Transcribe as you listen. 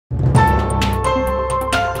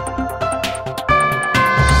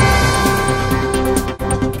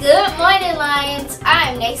Lions.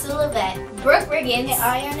 I'm Nexa Levette, Brooke Riggins, and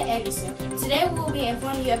Ayana Edison. Today we will be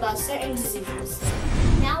informing you about certain diseases.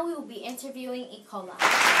 Now we will be interviewing E. coli.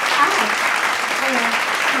 Hi. Hello.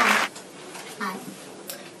 Hi.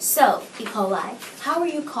 So, E. coli, how are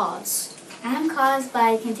you caused? I'm caused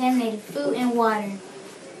by contaminated food and water.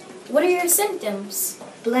 What are your symptoms?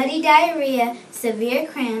 Bloody diarrhea, severe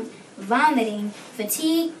cramp, vomiting,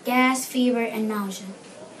 fatigue, gas, fever, and nausea.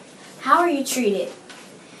 How are you treated?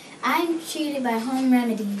 I'm treated by home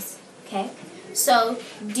remedies. Okay. So,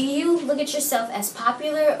 do you look at yourself as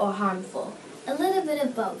popular or harmful? A little bit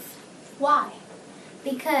of both. Why?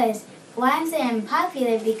 Why I'm saying I'm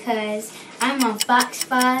popular because I'm on Fox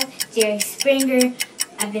 5, Jerry Springer,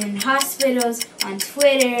 I've been in hospitals, on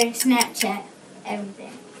Twitter, Snapchat,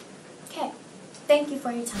 everything. Okay. Thank you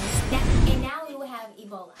for your time. And now we will have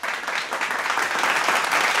Ebola.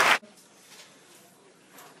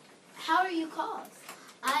 How are you caused?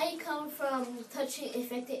 I come from touching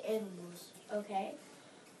infected animals. Okay.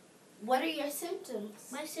 What are your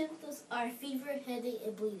symptoms? My symptoms are fever, headache,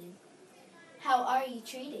 and bleeding. How are you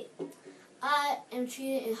treated? I am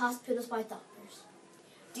treated in hospitals by doctors.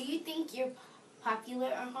 Do you think you're popular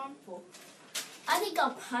or harmful? I think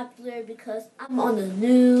I'm popular because I'm on the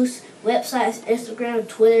news, websites, Instagram,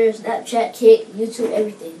 Twitter, Snapchat, Kick, YouTube,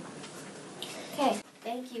 everything. Okay.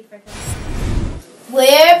 Thank you for coming.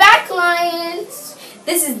 We're back, Lions!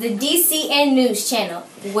 This is the DCN News Channel.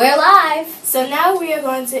 We're live! So now we are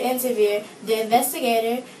going to interview the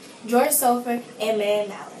investigator, George Sulfur, and Mary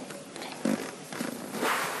Mallon.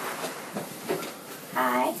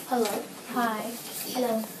 Hi. Hello. Hi.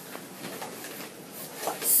 Hello.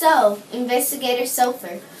 So, Investigator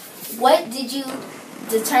Sulfur, what did you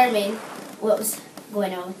determine what was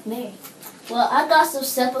going on with Mary? Well, I got some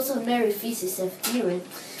samples of Mary's feces and urine.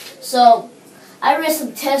 So, I read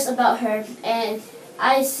some tests about her, and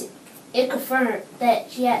it confirmed that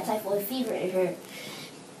she had typhoid fever in her.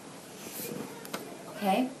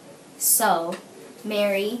 Okay. So,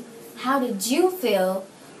 Mary, how did you feel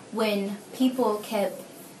when people kept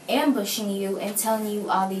ambushing you and telling you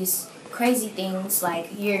all these crazy things like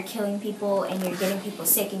you're killing people and you're getting people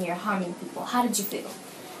sick and you're harming people? How did you feel?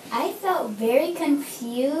 I felt very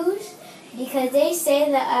confused because they say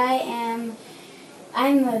that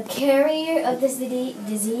I'm a carrier of this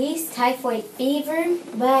disease, typhoid fever,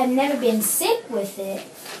 but I've never been sick with it.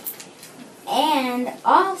 And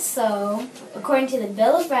also, according to the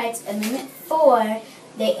Bill of Rights, Amendment 4,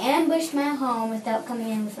 they ambushed my home without coming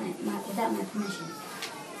in without my permission.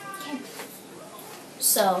 Okay.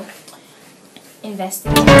 So,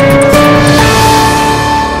 investigate. So,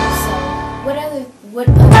 what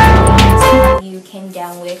other things you came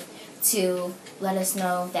down with to let us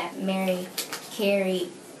know that Mary carried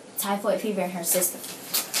typhoid fever in her system?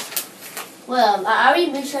 Well, I already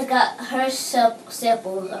mentioned I got her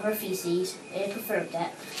samples of her feces and confirmed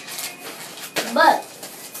that. But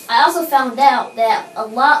I also found out that a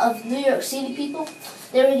lot of New York City people,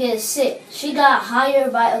 they were getting sick. She got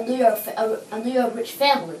hired by a New York rich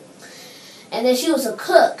family, and then she was a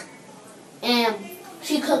cook, and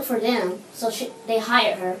she cooked for them. So they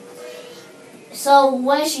hired her. So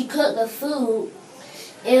when she cooked the food,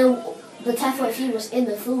 the typhoid fever was in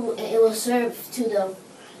the food, and it was served to the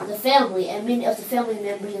family, and many of the family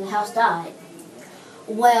members in the house died.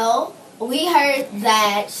 Well, we heard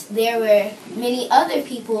that there were many other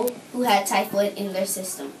people who had typhoid in their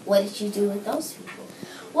system. What did you do with those people?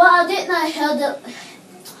 Well, I did not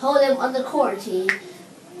hold them under quarantine.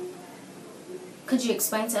 Could you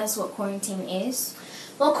explain to us what quarantine is?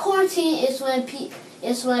 Well, quarantine is when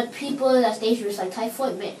people that's dangerous, like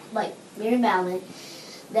typhoid, like Mary Mallon,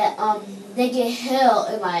 that they get held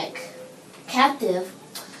in like captive,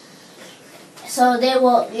 so they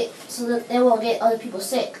won't get other people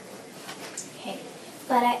sick. Okay.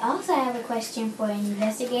 But I also have a question for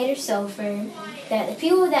Investigator Sulfur. That the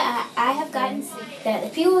people that I have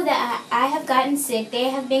gotten sick, they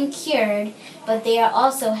have been cured, but they are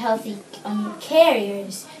also healthy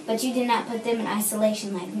carriers. But you did not put them in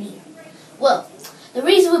isolation like me. Well, the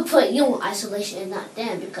reason we put you in isolation and not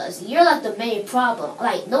them because you're like the main problem.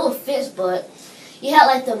 Like, no offense, but you had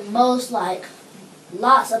like the most, like,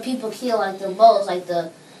 lots of people killed, like the most, like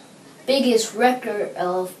the biggest record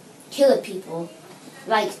of killing people.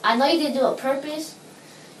 Like, I know you didn't do it on purpose,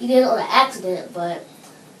 you did it on an accident, but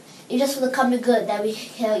it's just for the common good that we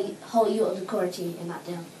hold you under quarantine and not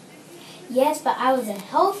them. Yes, but I was a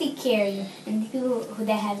healthy carrier, and the people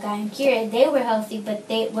that have gotten cured, they were healthy, but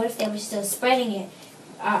what if they were still spreading it?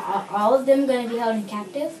 Are all of them going to be held in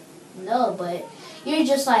captive? No, but you're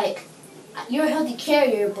just like, you're a healthy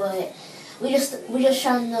carrier, but We just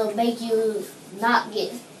trying to make you not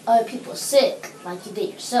get other people sick like you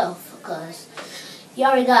did yourself, because you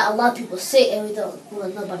already got a lot of people sick and we don't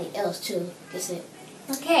want nobody else to get sick.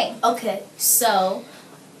 Okay. So,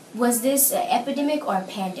 was this an epidemic or a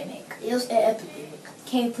pandemic? It was an epidemic.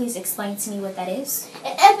 Can you please explain to me what that is?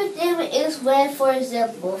 An epidemic is when, for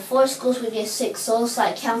example, 4 schools would get sick, so it's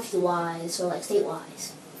like county-wise or like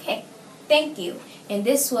state-wise. Okay, thank you. And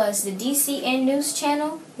this was the DCN News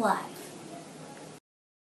Channel Live.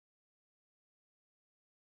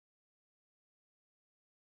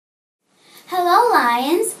 Hello,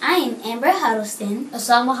 Lions. I am Amber Huddleston.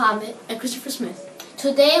 Assam Muhammad and Christopher Smith.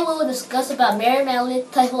 Today we will discuss about Mary Madeline,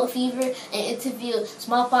 typhoid fever, and interview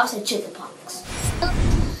smallpox and chickenpox.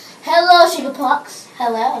 Hello, chickenpox.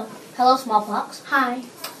 Hello. Hello, smallpox. Hi.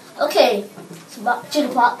 Okay,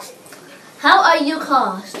 chickenpox. How are you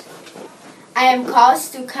caused? I am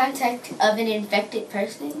caused through contact of an infected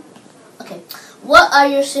person. Okay, what are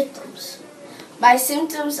your symptoms? My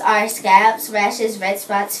symptoms are scabs, rashes, red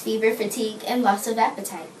spots, fever, fatigue, and loss of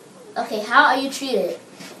appetite. Okay, how are you treated?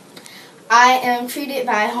 I am treated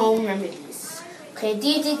by home remedies. Okay, do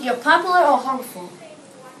you think you're popular or harmful?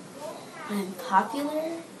 I'm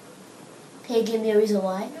popular Okay, give me a reason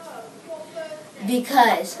why.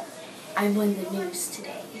 because I'm on the news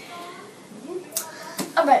today.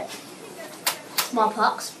 Alright.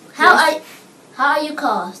 Smallpox. How are you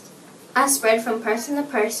caused? I spread from person to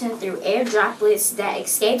person through air droplets that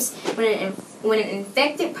escapes when an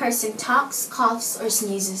infected person talks, coughs, or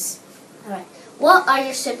sneezes. Alright. What are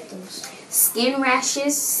your symptoms? Skin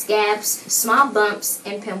rashes, scabs, small bumps,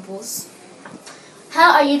 and pimples.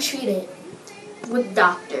 How are you treated? With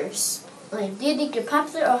doctors. Like, do you think you're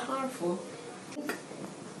popular or harmful?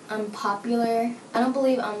 I'm popular. I don't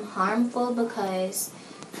believe I'm harmful because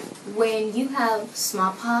when you have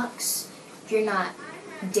smallpox, you're not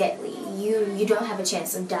deadly. You don't have a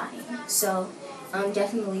chance of dying. So I'm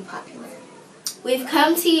definitely popular. We've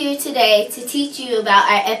come to you today to teach you about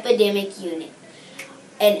our epidemic unit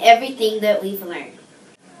and everything that we've learned.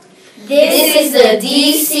 This is the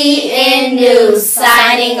DCN News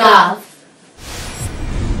signing off.